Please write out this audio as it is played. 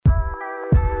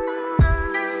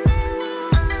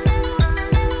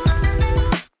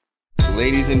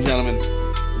Ladies and gentlemen,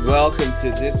 welcome to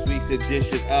this week's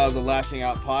edition of the Lasching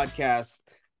Out podcast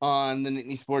on the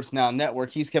Nittany Sports Now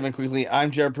Network. He's Kevin Quigley. I'm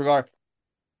Jarrod Prugar.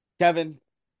 Kevin,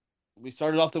 we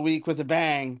started off the week with a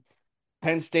bang.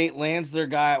 Penn State lands their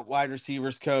guy at wide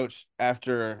receivers coach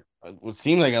after what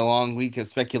seemed like a long week of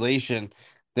speculation.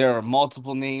 There are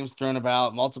multiple names thrown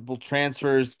about, multiple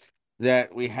transfers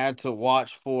that we had to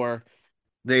watch for.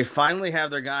 They finally have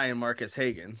their guy in Marques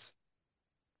Hagans.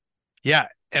 Yeah,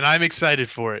 and I'm excited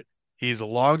for it. He's a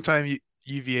longtime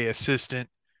UVA assistant.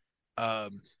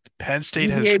 Penn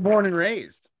State has, UVA born and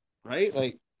raised, right?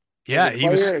 Like as yeah, a he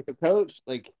was, player, as a coach,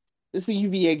 like this is a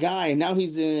UVA guy, and now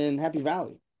he's in Happy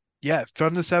Valley. yeah,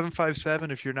 from the 757.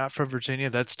 If you're not from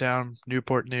Virginia, that's down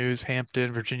Newport News,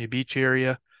 Hampton, Virginia Beach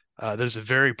area. There's a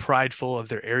very prideful of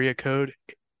their area code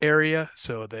area,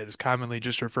 so that is commonly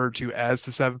just referred to as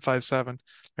the 757.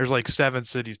 There's like 7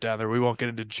 cities down there. We won't get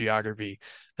into geography.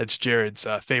 That's Jared's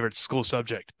favorite school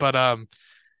subject. But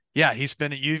yeah, he's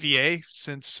been at UVA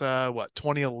since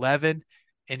 2011,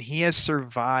 and he has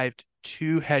survived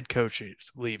two head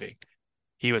coaches leaving.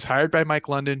 He was hired by Mike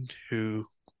London, who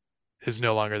is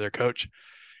no longer their coach.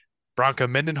 Bronco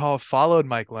Mendenhall followed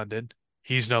Mike London.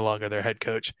 He's no longer their head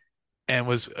coach, and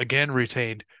was again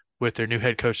retained with their new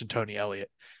head coach, Tony Elliott.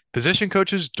 Position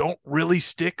coaches don't really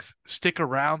stick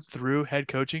around through head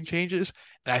coaching changes,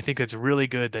 and I think that's really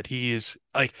good that he is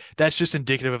like that's just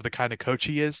indicative of the kind of coach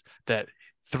he is. That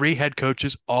three head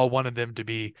coaches all wanted them to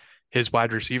be his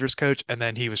wide receivers coach, and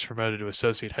then he was promoted to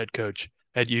associate head coach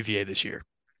at UVA this year.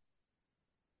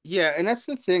 Yeah, and that's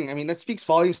the thing. I mean, that speaks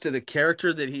volumes to the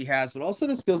character that he has, but also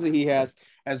the skills that he has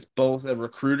as both a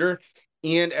recruiter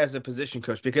and as a position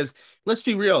coach. Because let's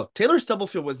be real, Taylor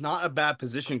Stubblefield was not a bad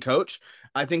position coach.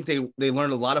 I think they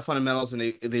learned a lot of fundamentals and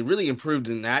they really improved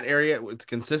in that area with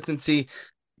consistency.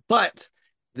 But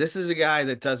this is a guy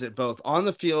that does it both on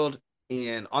the field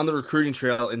and on the recruiting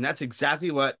trail, and that's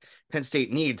exactly what Penn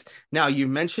State needs. Now, you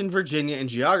mentioned Virginia and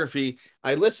geography.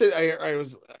 I listened. I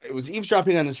was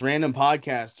eavesdropping on this random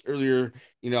podcast earlier,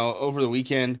 over the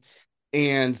weekend,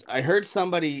 and I heard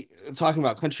somebody talking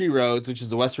about Country Roads, which is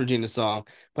the West Virginia song,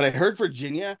 but I heard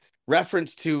Virginia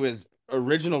reference to his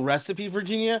original recipe,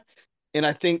 Virginia, and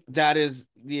I think that is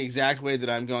the exact way that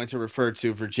I'm going to refer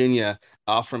to Virginia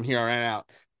from here on out.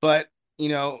 But you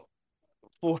know,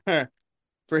 for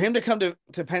for him to come to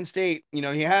Penn State,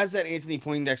 he has that Anthony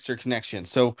Poindexter connection.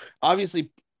 So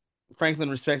obviously, Franklin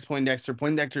respects Poindexter.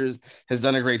 Has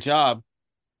done a great job,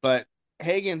 but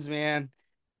Hagans, man,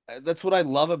 that's what I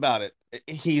love about it.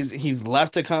 He's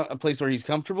left a place where he's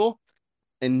comfortable,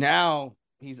 and now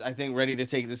he's I think ready to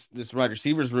take this wide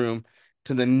receivers room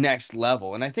to the next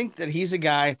level. And I think that he's a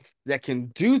guy that can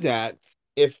do that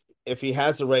if he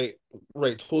has the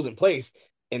right tools in place.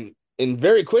 And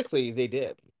very quickly they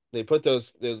did. They put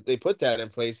that in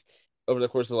place over the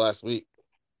course of the last week.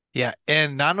 Yeah,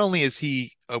 and not only is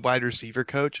he a wide receiver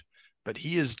coach, but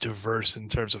he is diverse in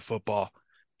terms of football.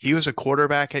 He was a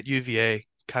quarterback at UVA,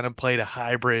 kind of played a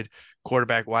hybrid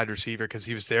quarterback wide receiver because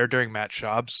he was there during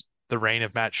the reign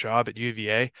of Matt Schaub at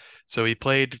UVA. So he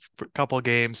played for a couple of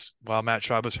games while Matt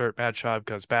Schaub was hurt. Matt Schaub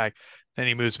comes back, then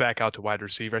he moves back out to wide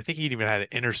receiver. I think he even had an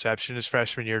interception his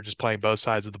freshman year, just playing both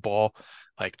sides of the ball.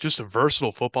 Like just a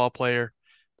versatile football player.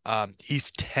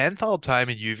 He's 10th all time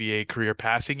in UVA career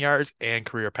passing yards and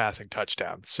career passing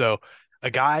touchdowns. So a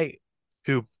guy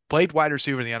who played wide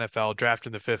receiver in the NFL, drafted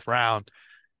in the fifth round.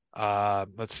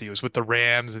 Let's see, it was with the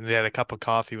Rams, and they had a cup of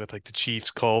coffee with like the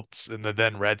Chiefs, Colts, and the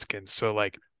then Redskins. So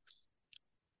like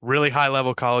really high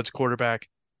level college quarterback,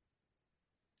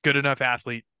 good enough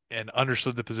athlete, and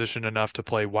understood the position enough to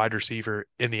play wide receiver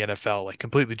in the NFL. Like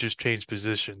completely just changed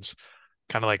positions,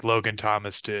 kind of like Logan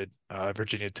Thomas did,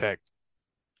 Virginia Tech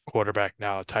quarterback,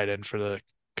 now a tight end for the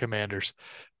Commanders.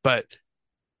 But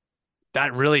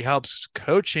that really helps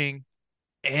coaching,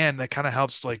 and that kind of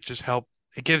helps like just help.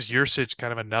 It gives Yursich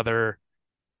kind of another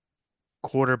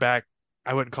quarterback.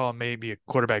 I wouldn't call him maybe a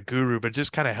quarterback guru, but it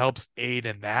just kind of helps aid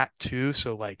in that too.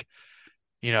 So like,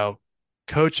 you know,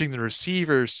 coaching the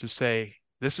receivers to say,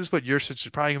 this is what Yursich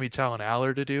is probably gonna be telling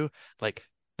Aller to do. Like,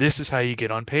 this is how you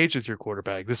get on page with your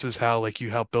quarterback. This is how like you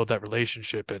help build that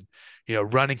relationship, and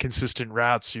running consistent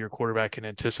routes so your quarterback can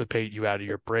anticipate you out of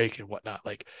your break and whatnot.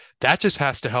 Like that just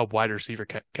has to help wide receiver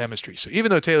chemistry. So even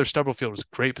though Taylor Stubblefield was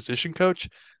a great position coach,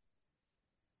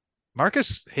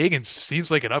 Marques Hagans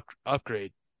seems like an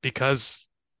upgrade because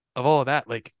of all of that.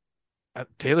 Like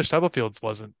Taylor Stubblefield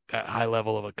wasn't that high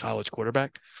level of a college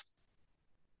quarterback.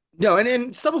 No,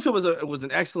 and Stubblefield was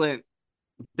an excellent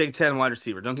Big Ten wide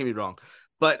receiver. Don't get me wrong,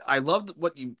 But I love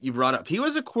what you brought up. He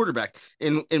was a quarterback.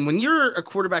 And when you're a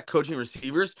quarterback coaching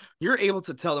receivers, you're able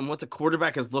to tell them what the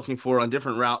quarterback is looking for on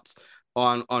different routes,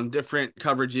 on different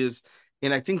coverages.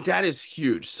 And I think that is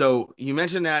huge. So you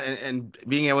mentioned that and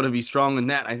being able to be strong in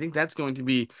that. I think that's going to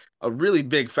be a really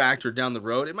big factor down the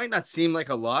road. It might not seem like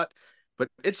a lot, but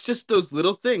it's just those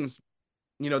little things,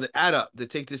 that add up, that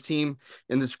take this team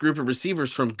and this group of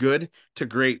receivers from good to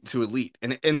great to elite.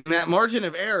 And that margin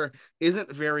of error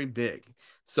isn't very big.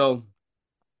 So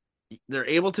they're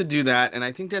able to do that, and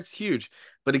I think that's huge.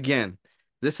 But again,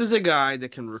 this is a guy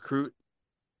that can recruit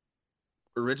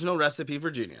original recipe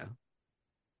Virginia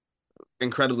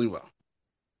incredibly well.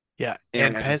 Yeah,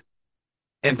 and And Penn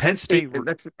and and Penn Penn State,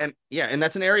 State. and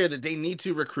that's an area that they need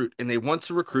to recruit and they want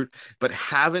to recruit, but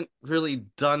haven't really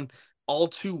done all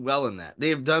too well in that. They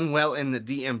have done well in the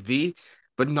DMV,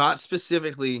 but not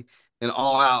specifically in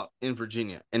all out in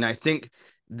Virginia. And I think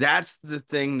that's the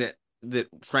thing that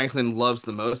Franklin loves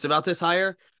the most about this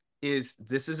hire is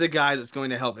this is a guy that's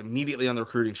going to help immediately on the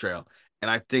recruiting trail.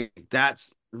 And I think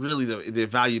that's really the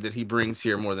value that he brings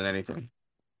here more than anything.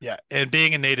 Yeah, and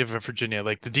being a native of Virginia,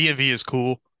 like the DMV is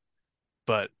cool,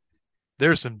 but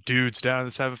there's some dudes down in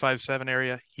the 757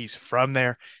 area. He's from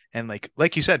there. And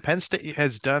like you said, Penn State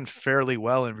has done fairly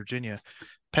well in Virginia.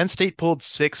 Penn State pulled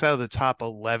 6 out of the top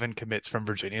 11 commits from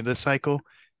Virginia this cycle.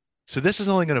 So this is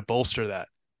only going to bolster that.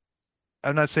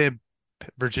 I'm not saying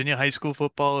Virginia high school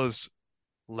football is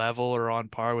level or on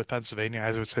par with Pennsylvania.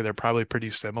 I would say they're probably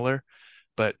pretty similar.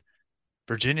 But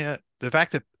Virginia, the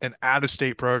fact that an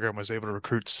out-of-state program was able to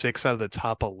recruit 6 out of the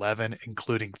top 11,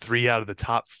 including 3 out of the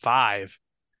top 5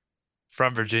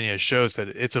 from Virginia, shows that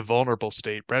it's a vulnerable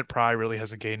state. Brent Pry really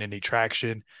hasn't gained any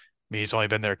traction. I mean, he's only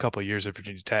been there a couple of years at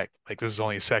Virginia Tech. Like, this is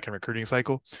only his second recruiting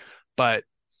cycle. But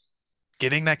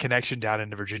getting that connection down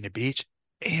into Virginia Beach,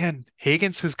 and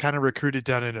Hagans has kind of recruited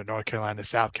down into North Carolina,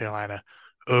 South Carolina,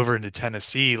 over into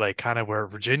Tennessee, like kind of where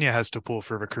Virginia has to pull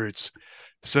for recruits.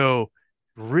 So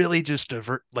really just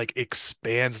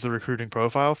expands the recruiting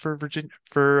profile for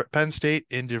Penn State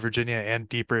into Virginia and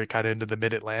deeper kind of into the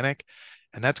mid-Atlantic.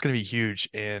 And that's going to be huge.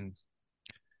 And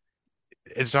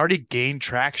it's already gained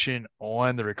traction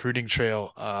on the recruiting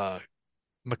trail.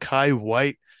 Mekhi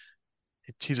White,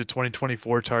 he's a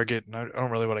 2024 target, and I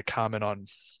don't really want to comment on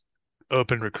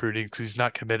open recruiting because he's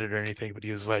not committed or anything, but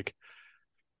he was like,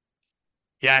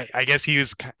 yeah, I guess he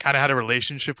was kind of had a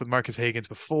relationship with Marques Hagans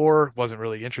before, wasn't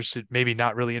really interested, maybe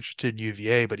not really interested in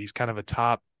UVA, but he's kind of a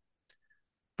top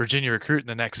Virginia recruit in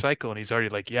the next cycle. And he's already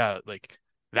like, yeah, like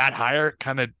that hire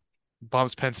kind of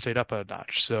bumps Penn State up a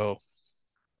notch. So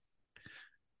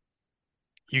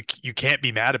you can't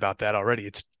be mad about that already.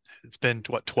 It's been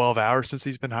what, 12 hours since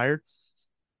he's been hired.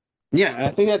 Yeah, and I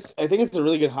think it's a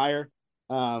really good hire.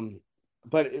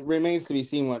 But it remains to be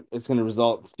seen what it's going to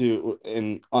result to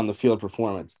in on the field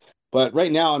performance. But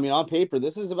right now, I mean, on paper,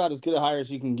 this is about as good a hire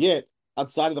as you can get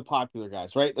outside of the popular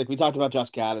guys, right? Like we talked about Josh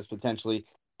Gaddis, potentially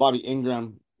Bobby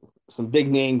Ingram, some big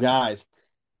name guys.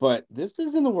 But this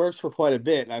is in the works for quite a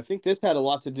bit. And I think this had a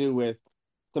lot to do with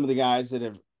some of the guys that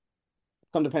have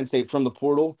come to Penn State from the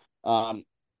portal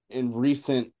in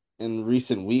recent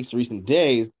weeks, recent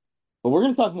days. But we're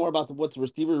going to talk more about what the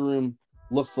receiver room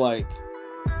looks like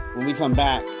when we come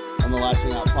back on the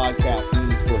Lasching Out podcast and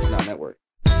the Sports Now Network.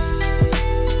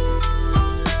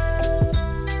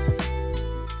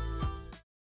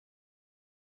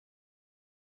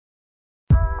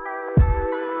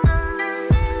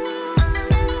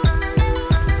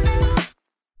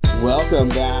 Welcome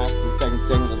back to the second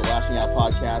segment of the Lasching Out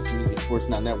podcast and the Sports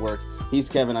Now Network. He's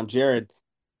Kevin. I'm Jarrod.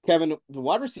 Kevin, the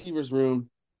wide receivers room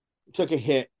took a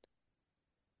hit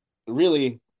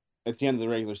really at the end of the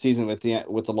regular season with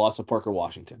the loss of Parker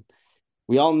Washington.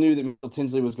 We all knew that Mitchell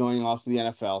Tinsley was going off to the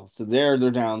NFL, so they're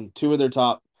down 2 of their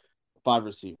top 5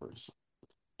 receivers.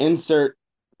 Insert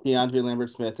DeAndre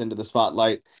Lambert-Smith into the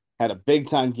spotlight. Had a big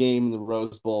time game in the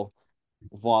Rose Bowl.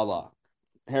 Voila.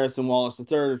 Harrison Wallace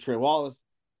III or Trey Wallace.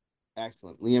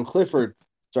 Excellent. Liam Clifford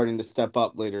starting to step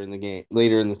up later in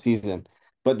the season.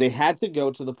 But they had to go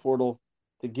to the portal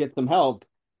to get some help,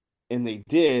 and they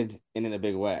did, and in a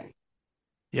big way.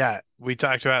 Yeah, we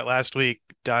talked about last week,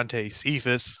 Dante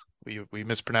Cephas. We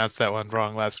mispronounced that one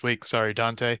wrong last week. Sorry,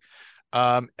 Dante.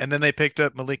 And then they picked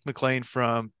up Malik McClain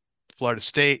from Florida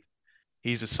State.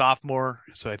 He's a sophomore,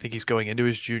 so I think he's going into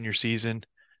his junior season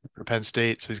for Penn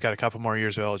State. So he's got a couple more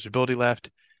years of eligibility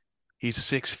left. He's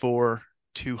 6'4",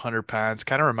 200 pounds.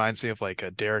 Kind of reminds me of like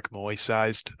a Derek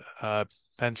Moy-sized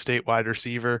Penn State wide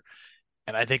receiver.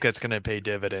 And I think that's going to pay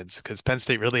dividends because Penn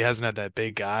State really hasn't had that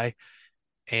big guy.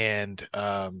 And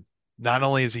not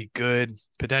only is he good,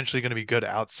 potentially going to be good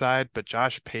outside, but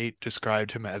Josh Pate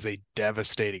described him as a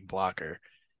devastating blocker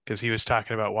because he was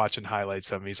talking about watching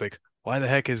highlights of him. He's like, why the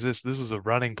heck is this? This is a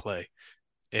running play.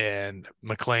 And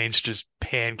McClain's just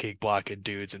pancake blocking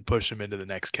dudes and push them into the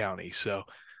next county. So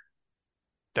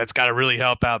that's got to really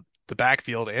help out the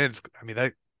backfield. And I mean,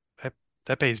 that,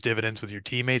 that pays dividends with your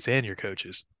teammates and your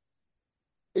coaches.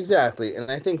 Exactly.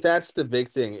 And I think that's the big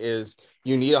thing is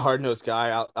you need a hard-nosed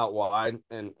guy out wide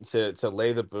and to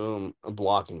lay the boom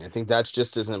blocking. I think that's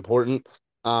just as important.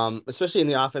 Especially in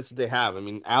the offense that they have. I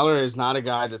mean, Aller is not a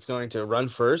guy that's going to run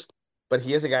first, but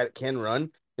he is a guy that can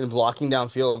run, and blocking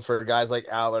downfield for guys like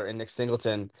Aller and Nick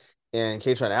Singleton and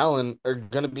Katron Allen are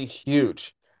going to be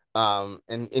huge.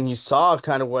 And you saw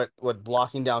kind of what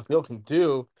blocking downfield can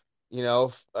do,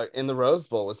 in the Rose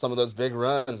Bowl with some of those big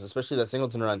runs, especially that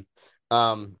Singleton run.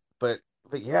 But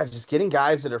yeah, just getting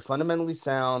guys that are fundamentally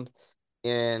sound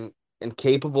and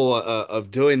capable of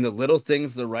doing the little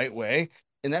things the right way,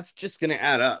 and that's just going to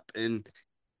add up. And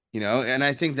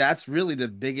I think that's really the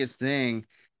biggest thing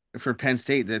for Penn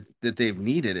State that they've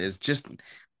needed is just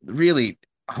really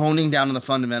honing down on the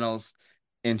fundamentals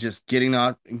and just getting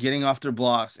off their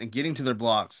blocks and getting to their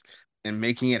blocks and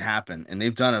making it happen. And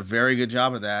they've done a very good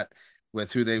job of that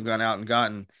with who they've gone out and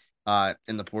gotten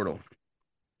in the portal.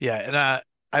 Yeah, and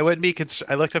I wouldn't be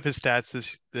concerned. I looked up his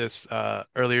stats this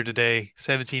earlier today.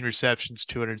 17 receptions,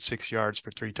 206 yards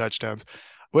for 3 touchdowns.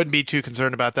 Wouldn't be too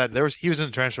concerned about that. He was in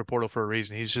the transfer portal for a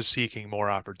reason. He's just seeking more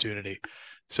opportunity.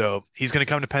 So he's going to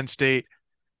come to Penn State.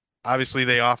 Obviously,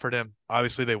 they offered him.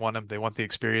 Obviously, they want him. They want the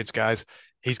experienced guys.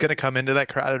 He's going to come into that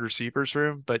crowded receivers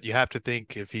room, but you have to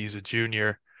think if he's a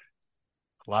junior,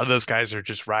 a lot of those guys are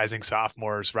just rising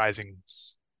sophomores, rising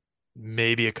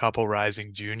maybe a couple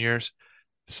rising juniors.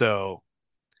 So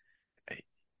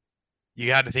you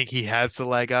got to think he has the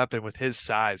leg up. And with his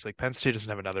size, like Penn State doesn't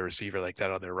have another receiver like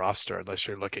that on their roster unless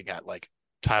you're looking at like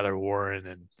Tyler Warren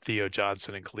and Theo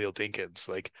Johnson and Khalil Dinkins.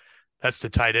 Like that's the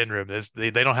tight end room. They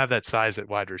don't have that size at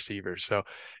wide receiver. So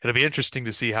it'll be interesting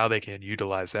to see how they can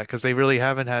utilize that because they really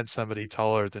haven't had somebody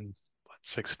taller than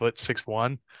 6 foot,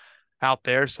 6'1" out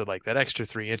there. So like that extra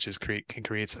 3 inches can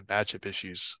create some matchup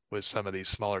issues with some of these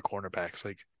smaller cornerbacks.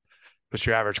 Like what's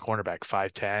your average cornerback?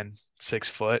 5'10", 6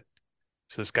 foot.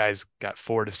 So this guy's got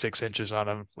 4 to 6 inches on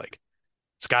him. Like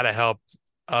it's got to help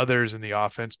others in the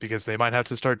offense because they might have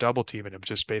to start double teaming him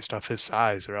just based off his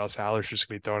size, or else Haller's just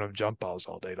gonna be throwing him jump balls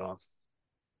all day long.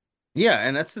 Yeah,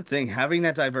 and that's the thing, having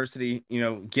that diversity,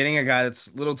 getting a guy that's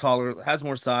a little taller, has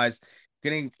more size,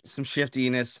 getting some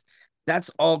shiftiness, that's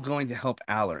all going to help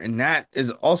Aller. And that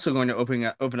is also going to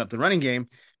open up the running game,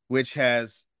 which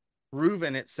has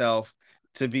proven itself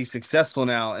to be successful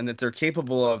now and that they're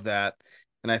capable of that.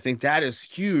 And I think that is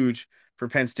huge for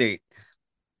Penn State.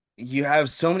 You have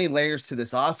so many layers to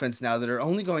this offense now that are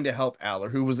only going to help Aller,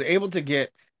 who was able to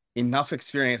get enough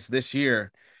experience this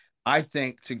year, I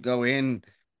think, to go in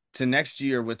to next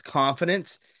year with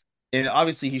confidence. And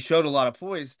obviously he showed a lot of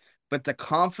poise, but the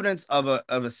confidence of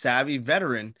a savvy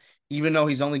veteran, even though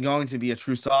he's only going to be a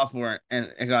true sophomore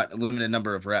and got a limited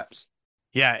number of reps.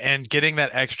 Yeah, and getting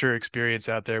that extra experience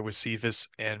out there with Cephas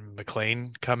and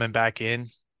McClain coming back in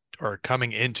or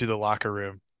coming into the locker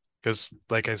room. Because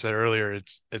like I said earlier,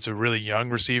 it's a really young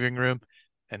receiving room.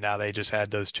 And now they just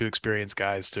had those two experienced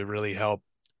guys to really help.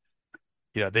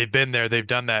 They've been there, they've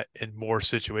done that in more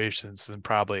situations than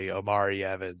probably Omari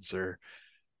Evans or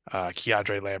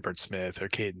Keandre Lambert Smith or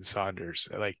Caden Saunders.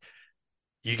 Like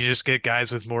you can just get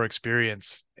guys with more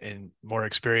experience, and more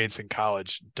experience in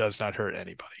college does not hurt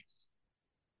anybody.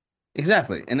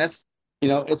 Exactly. And that's,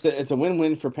 it's a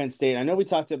win-win for Penn State. I know we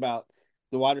talked about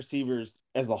the wide receivers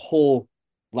as a whole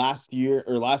last year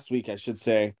or last week, I should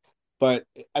say, but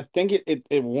I think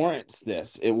it warrants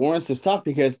this. It warrants this talk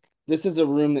because this is a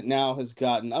room that now has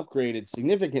gotten upgraded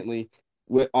significantly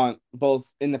on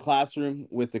both in the classroom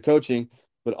with the coaching,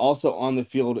 but also on the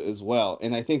field as well.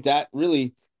 And I think that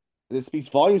really this speaks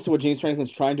volumes to what James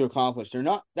Franklin's trying to accomplish. They're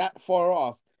not that far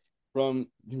off from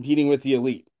competing with the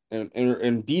elite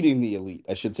and beating the elite,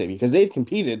 I should say, because they've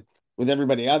competed with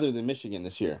everybody other than Michigan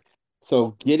this year.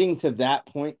 So getting to that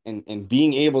point and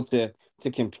being able to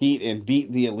compete and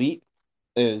beat the elite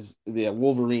is the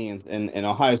Wolverines and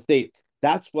Ohio State.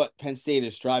 That's what Penn State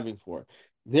is striving for.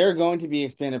 They're going to be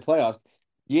expanded playoffs.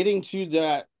 Getting to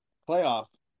that playoff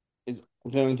is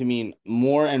going to mean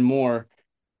more and more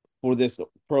for this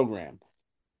program,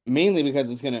 mainly because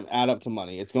it's going to add up to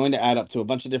money. It's going to add up to a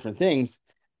bunch of different things,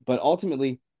 but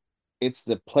ultimately, it's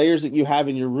the players that you have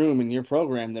in your room in your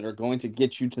program that are going to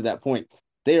get you to that point.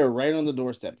 They are right on the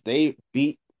doorstep. They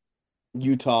beat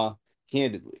Utah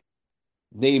handedly.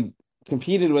 They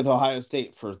competed with Ohio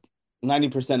State for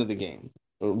 90% of the game.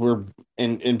 We're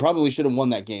and probably should have won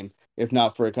that game if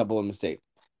not for a couple of mistakes.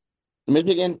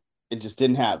 Michigan, it just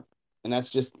didn't have. And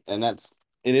that's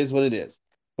it is what it is.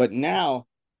 But now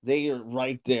they are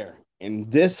right there.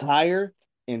 And this hire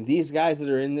and these guys that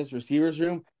are in this receivers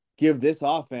room give this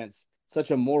offense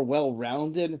such a more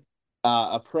well-rounded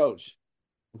approach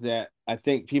that I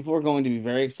think people are going to be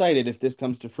very excited if this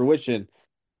comes to fruition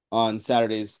on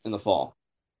Saturdays in the fall.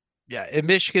 Yeah, in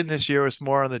Michigan this year was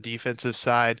more on the defensive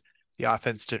side. The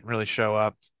offense didn't really show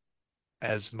up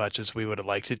as much as we would have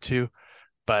liked it to,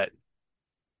 but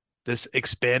this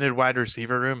expanded wide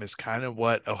receiver room is kind of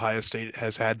what Ohio State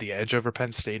has had the edge over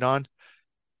Penn State on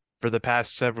for the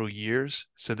past several years.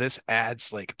 So this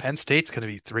adds like Penn State's going to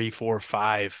be 3, 4,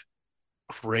 5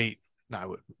 great, not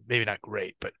maybe not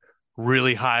great, but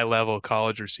really high level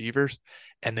college receivers.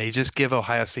 And they just give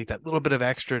Ohio State that little bit of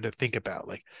extra to think about.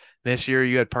 Like this year,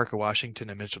 you had Parker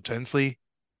Washington and Mitchell Tinsley,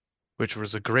 which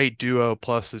was a great duo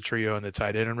plus the trio in the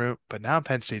tight end room. But now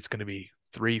Penn State's going to be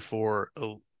 3, 4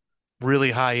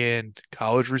 really high end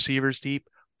college receivers deep,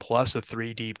 plus a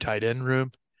 3 deep tight end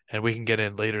room. And we can get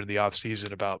in later in the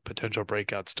offseason about potential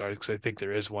breakout starts because I think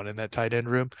there is one in that tight end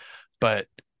room. But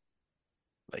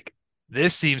like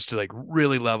this seems to like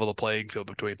really level the playing field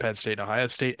between Penn State and Ohio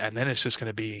State. And then it's just going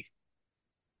to be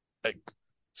like,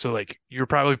 so like you're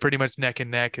probably pretty much neck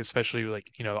and neck, especially like,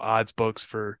 odds books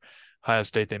for Ohio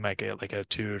State. They might get like a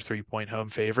 2 or 3 point home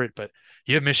favorite, but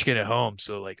you have Michigan at home.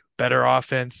 So like better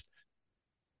offense.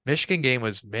 Michigan game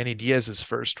was Manny Diaz's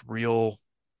first real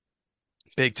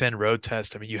Big Ten road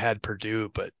test. I mean, you had Purdue,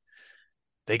 but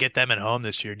they get them at home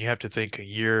this year, and you have to think a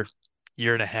year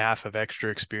and a half of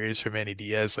extra experience for Manny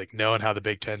Diaz, like knowing how the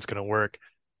Big Ten's going to work,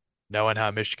 knowing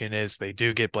how Michigan is. They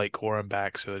do get Blake Corum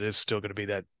back, so it is still going to be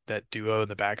that duo in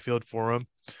the backfield for them.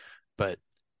 But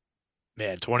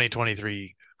man,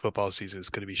 2023 football season is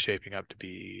going to be shaping up to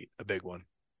be a big one.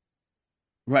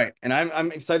 Right. And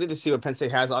I'm excited to see what Penn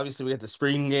State has. Obviously, we got the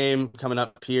spring game coming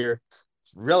up here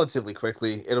relatively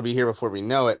quickly. It'll be here before we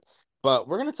know it. But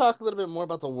we're going to talk a little bit more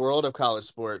about the world of college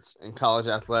sports and college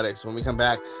athletics when we come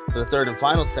back to the third and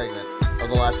final segment of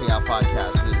the Lashing Out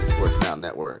podcast and the Sports Now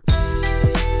Network.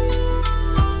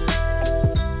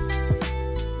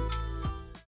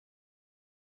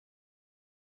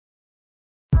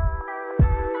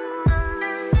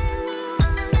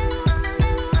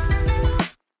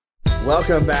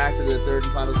 Welcome back to the third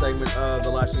and final segment of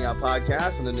the Lashing Out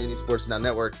podcast on the Nittany Sports Now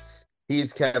Network.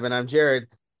 He's Kevin. I'm Jarrod.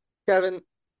 Kevin,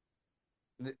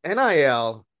 the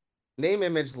NIL, name,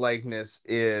 image, likeness,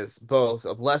 is both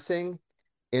a blessing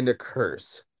and a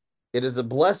curse. It is a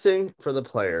blessing for the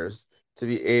players to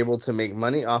be able to make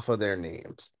money off of their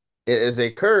names. It is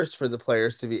a curse for the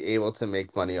players to be able to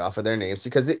make money off of their names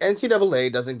because the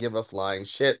NCAA doesn't give a flying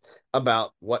shit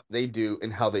about what they do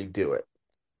and how they do it.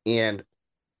 And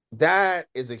that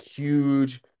is a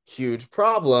huge, huge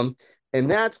problem. And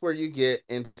that's where you get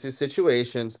into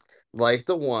situations like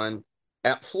the one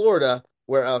at Florida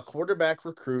where a quarterback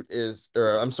recruit is,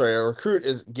 or I'm sorry, a recruit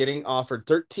is getting offered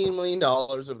 $13 million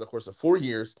over the course of 4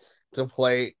 years to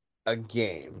play a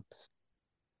game.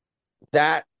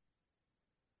 That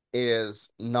is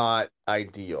not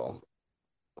ideal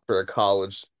for a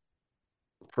college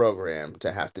program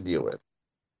to have to deal with.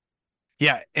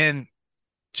 Yeah, and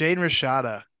Jane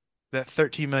Rashada, that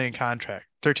 13 million contract,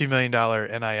 $13 million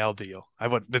NIL deal.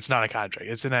 It's not a contract,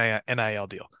 it's an NIL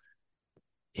deal.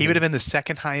 He would have been the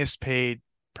second highest paid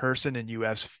person in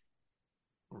US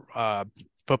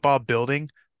football building,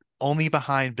 only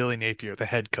behind Billy Napier, the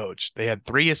head coach. They had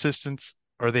 3 assistants,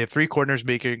 or they have 3 corners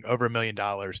making over $1 million.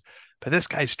 But this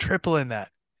guy's tripling that.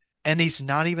 And he's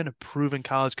not even a proven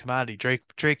college commodity.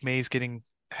 Drake May's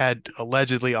had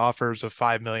allegedly offers of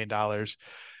 $5 million.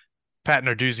 Pat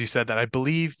Narduzzi said that. I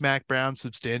believe Mac Brown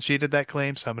substantiated that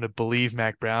claim, so I'm going to believe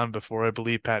Mac Brown before I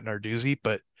believe Pat Narduzzi.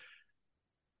 But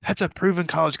that's a proven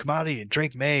college commodity. And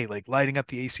Drake May, like lighting up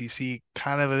the ACC,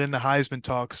 kind of in the Heisman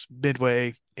talks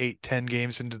midway, 8, 10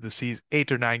 games into the season,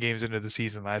 8 or 9 games into the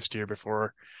season last year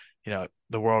before,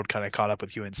 the world kind of caught up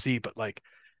with UNC. But like,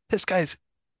 this guy's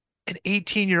an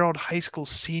 18-year-old high school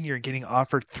senior getting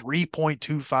offered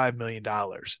 $3.25 million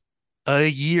a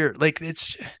year. Like,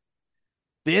 it's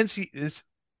the NC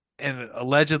and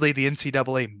allegedly the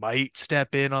NCAA might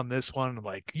step in on this one.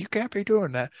 Like, you can't be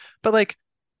doing that. But like,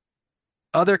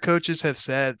 other coaches have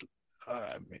said,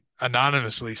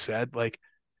 anonymously said, like,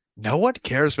 no one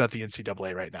cares about the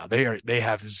NCAA right now. They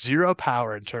have zero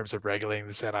power in terms of regulating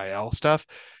this NIL stuff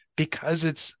because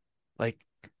it's like,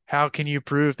 how can you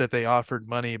prove that they offered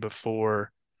money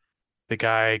before the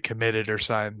guy committed or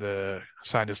signed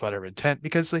his letter of intent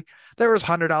because like there was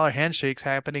 $100 handshakes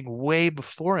happening way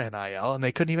before NIL and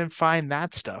they couldn't even find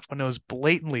that stuff when it was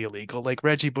blatantly illegal. Like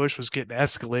Reggie Bush was getting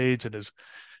Escalades and his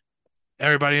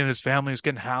everybody in his family was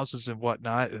getting houses and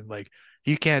whatnot. And like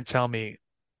you can't tell me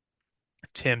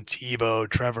Tim Tebow,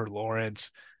 Trevor Lawrence,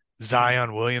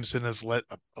 Zion Williamson has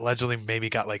allegedly maybe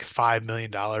got like $5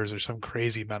 million or some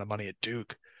crazy amount of money at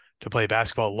Duke to play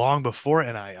basketball long before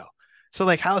NIL. So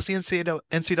like, how is the NCAA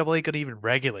going to even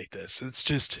regulate this? It's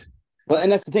just Well, and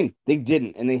that's the thing. They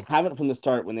didn't, and they haven't from the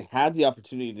start. When they had the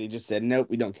opportunity, they just said, "Nope,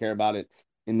 we don't care about it."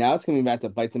 And now it's coming back to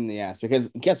bite them in the ass because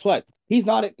guess what? He's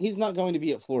not going to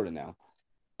be at Florida now.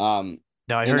 Um,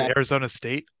 now I and heard Arizona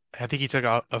State. I think he took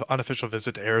an unofficial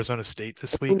visit to Arizona State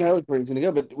this who week. knows where he's going to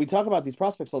go? But we talk about these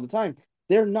prospects all the time.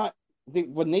 They're not.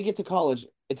 When they get to college,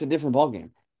 it's a different ballgame.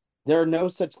 There are no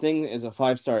such thing as a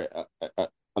 5-star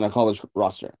on a college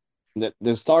roster.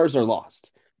 The stars are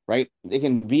lost, right? They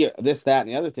can be this, that, and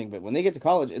the other thing, but when they get to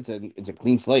college, it's a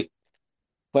clean slate.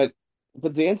 But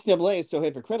but the NCAA is so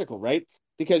hypocritical, right?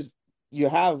 Because you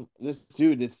have this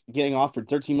dude that's getting offered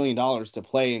 $13 million to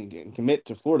play and commit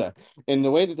to Florida, and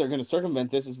the way that they're going to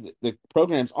circumvent this is that the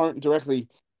programs aren't directly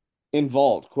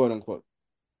involved, quote unquote,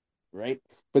 right?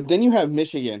 But then you have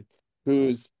Michigan,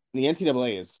 who's the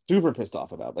NCAA is super pissed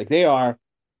off about. Like they are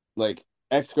like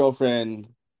ex-girlfriend,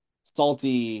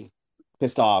 salty,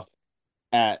 pissed off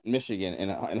at Michigan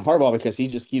and Harbaugh because he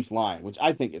just keeps lying, which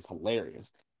I think is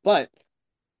hilarious. But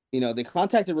they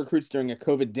contacted recruits during a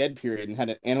COVID dead period and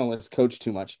had an analyst coach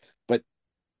too much, but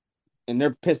and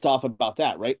they're pissed off about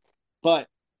that, right? But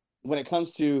when it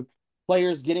comes to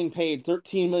players getting paid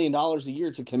 $13 million a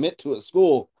year to commit to a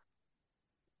school,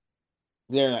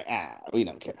 they're like, we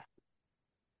don't care.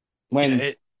 Yeah, When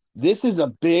this is a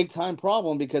big time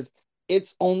problem because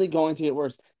it's only going to get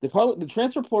worse. The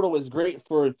transfer portal is great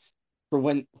for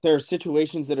when there are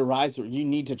situations that arise where you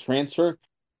need to transfer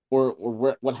or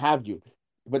what have you.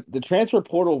 But the transfer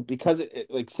portal, because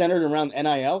like centered around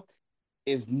NIL,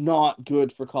 is not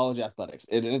good for college athletics.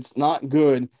 It's not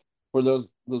good for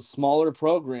those smaller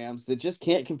programs that just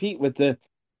can't compete with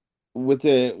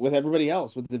everybody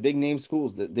else, with the big name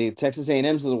schools, the Texas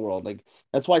A&Ms of the world. Like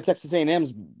that's why Texas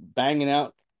A&M's banging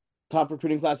out top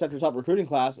recruiting class after top recruiting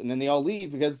class, and then they all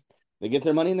leave because they get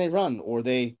their money and they run, or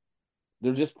they're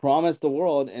just promised the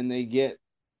world and they get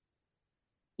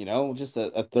just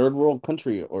a third world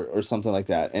country or something like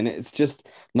that. And it's just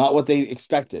not what they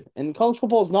expected. And college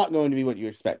football is not going to be what you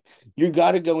expect. You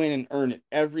got to go in and earn it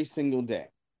every single day.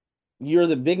 You're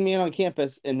the big man on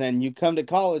campus, and then you come to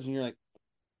college and you're like,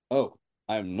 oh,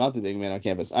 I'm not the big man on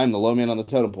campus. I'm the low man on the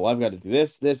totem pole. I've got to do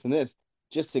this, this, and this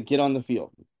just to get on the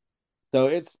field. So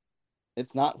it's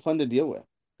not fun to deal with.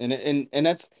 And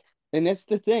that's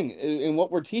the thing. And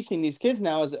what we're teaching these kids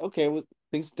now is okay, well,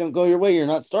 things don't go your way, you're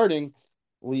not starting.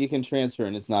 Well, you can transfer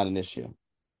and it's not an issue.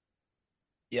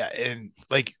 yeah, and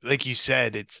like you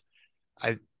said, it's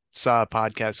I saw a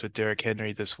podcast with Derrick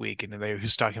Henry this week, and they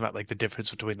was talking about like the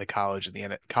difference between the college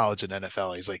and college and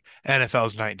NFL. He's like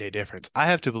NFL's night and day difference. I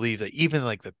have to believe that even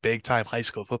like the big time high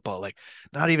school football, like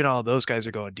not even all of those guys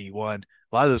are going D1.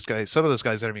 A lot of those guys, some of those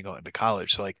guys aren't even going to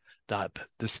college. So like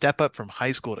the step up from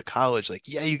high school to college, like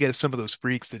yeah, you get some of those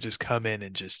freaks that just come in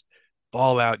and just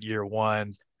ball out year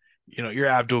one. Your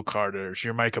Abdul Carters,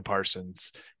 your Micah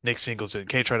Parsons, Nick Singleton,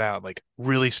 K. Out, like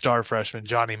really star freshman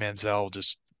Johnny Manziel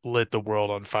just lit the world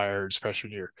on fire his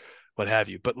freshman year, what have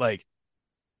you. But like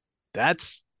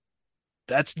that's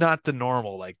that's not the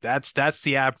normal. Like that's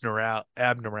the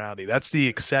abnormality. That's the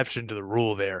exception to the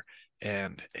rule there.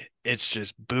 And it's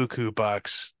just buku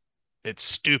bucks. It's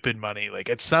stupid money. Like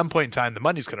at some point in time, the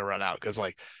money's gonna run out because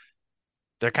like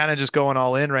they're kind of just going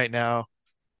all in right now.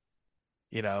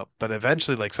 But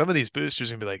eventually, like some of these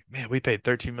boosters are gonna be like, man, we paid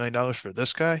 $13 million for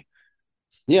this guy.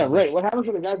 Yeah, And right. like, What happens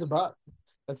when the guy's a buck?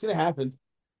 That's gonna happen.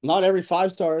 Not every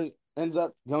 5-star ends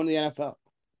up going to the NFL.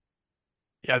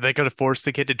 yeah, they could have forced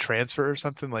the kid to transfer or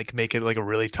something, like make it like a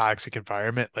really toxic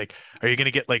environment. Like, are you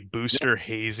gonna get like Yeah, booster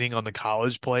hazing on the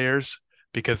college players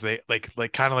because they like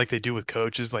kind of like they do with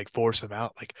coaches, like force them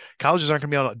out? Like colleges aren't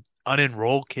gonna be able to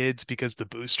unenroll kids because the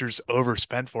boosters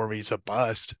overspent for me. He's a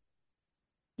bust.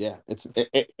 yeah. It's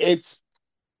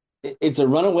a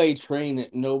runaway train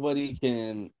that nobody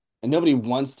can and nobody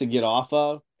wants to get off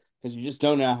of because you just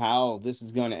don't know how this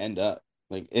is going to end up.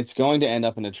 Like it's going to end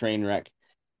up in a train wreck,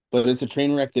 but it's a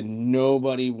train wreck that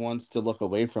nobody wants to look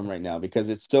away from right now because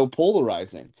it's so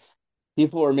polarizing.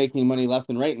 People are making money left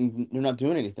and right and they're not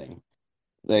doing anything.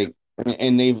 Yeah. Like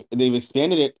and they've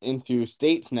expanded it into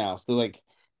states now. So like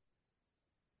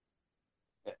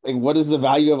what is the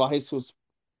value of a high school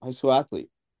athlete?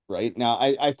 right? Now,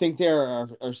 I think there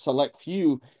are select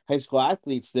few high school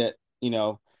athletes that,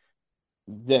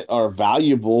 that are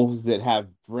valuable, that have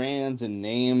brands and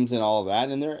names and all of that,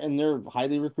 and they're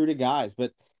highly recruited guys,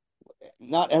 but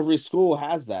not every school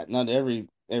has that. Not every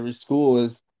school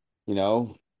is, you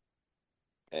know,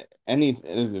 any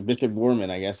Bishop Borman,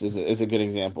 I guess, is a good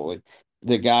example. Like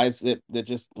the guys that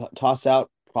just toss out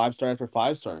 5-star after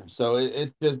 5-star. So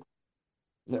it's just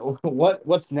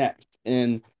what's next?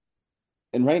 And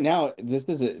right now, this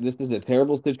is a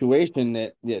terrible situation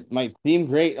that might seem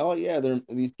great. Oh yeah,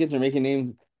 these kids are making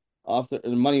names off their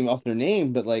money off their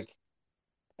name, but like,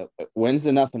 when's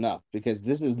enough? Because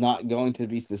this is not going to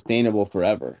be sustainable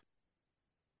forever.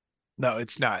 No,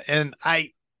 it's not. And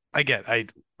I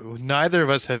neither of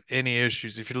us have any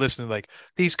issues. If you're listening, like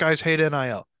these guys hate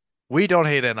NIL. We don't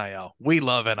hate NIL. We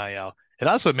love NIL. It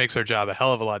also makes our job a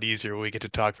hell of a lot easier when we get to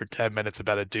talk for 10 minutes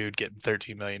about a dude getting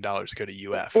 $13 million to go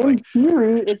to UF. In Like,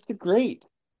 theory, it's great.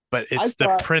 but I it's the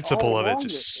thought all principle of it along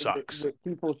just that, sucks. that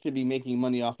people should be making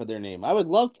money off of their name. I would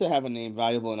love to have a name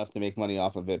valuable enough to make money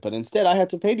off of it, but instead I have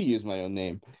to pay to use my own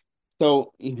name.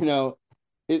 So,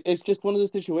 it's just one of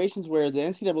those situations where the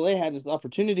NCAA had this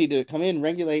opportunity to come in and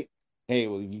regulate, hey,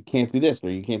 well, you can't do this or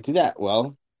you can't do that.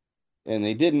 Well, and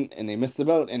they didn't, and they missed the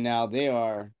boat, and now they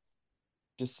are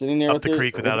just sitting there Up with the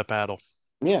creek without a paddle.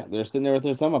 yeah, they're sitting there with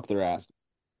their thumb up their ass.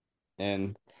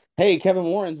 And hey, Kevin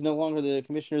Warren's no longer the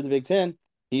commissioner of the Big Ten.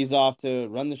 He's off to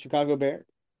run the Chicago Bears.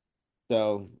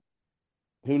 So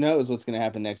who knows what's going to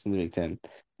happen next in the Big Ten?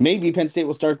 Maybe Penn State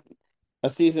will start a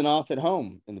season off at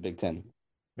home in the Big Ten.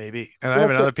 Maybe. And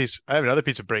Real quick. I have another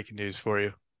piece of breaking news for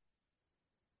you.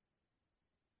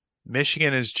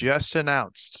 Michigan has just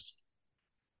announced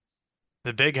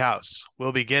the Big House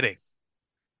will be getting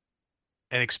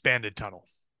an expanded tunnel.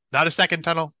 Not a second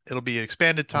tunnel. It'll be an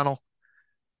expanded tunnel.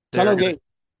 They're Tunnel gonna Gate.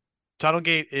 Tunnel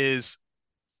gate is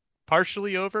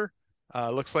partially over.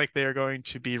 Looks like they're going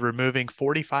to be removing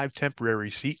 45 temporary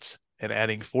seats and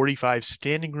adding 45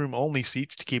 standing room only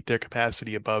seats to keep their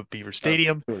capacity above Beaver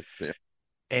Stadium. Yeah.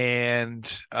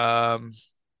 And I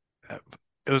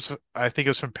think it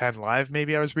was from Penn Live,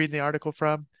 maybe I was reading the article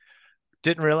from.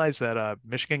 Didn't realize that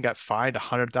Michigan got fined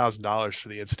 $100,000 for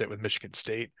the incident with Michigan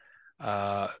State.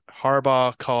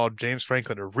 Harbaugh called James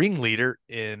Franklin a ringleader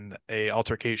in a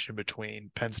altercation between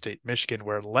Penn State and Michigan,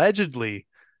 where allegedly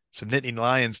some Nittany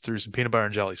Lions threw some peanut butter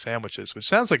and jelly sandwiches, which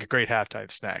sounds like a great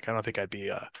halftime snack. I don't think I'd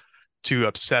be too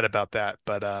upset about that.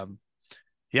 But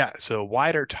yeah, so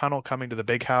wider tunnel coming to the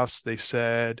Big House. They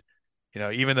said,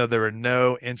 even though there were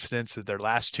no incidents at their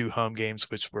last two home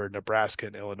games, which were Nebraska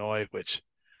and Illinois, which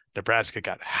Nebraska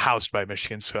got housed by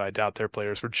Michigan, so I doubt their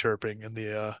players were chirping in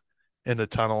the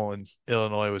tunnel, and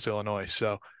Illinois was Illinois.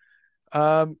 So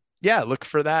yeah, look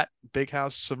for that Big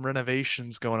House, some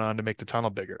renovations going on to make the tunnel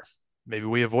bigger. Maybe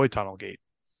we avoid Tunnel Gate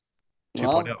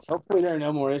 2.0. Well, hopefully there are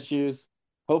no more issues.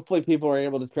 Hopefully people are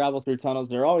able to travel through tunnels.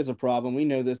 They're always a problem. We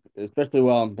know this, especially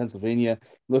well in Pennsylvania.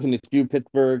 Looking at you,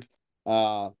 Pittsburgh,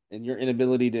 and your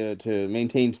inability to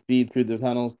maintain speed through the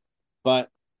tunnels. But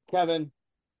Kevin,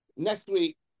 next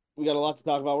week we got a lot to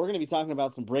talk about. We're going to be talking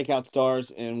about some breakout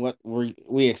stars and what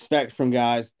we expect from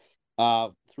guys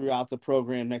throughout the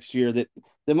program next year that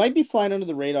might be flying under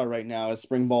the radar right now as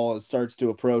spring ball starts to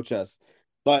approach us.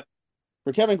 But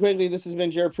for Kevin Quigley, this has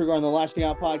been Jarrod Prugar on the Lasching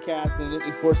Out podcast and the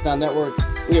Nittany Sports Now Network.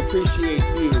 We appreciate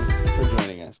you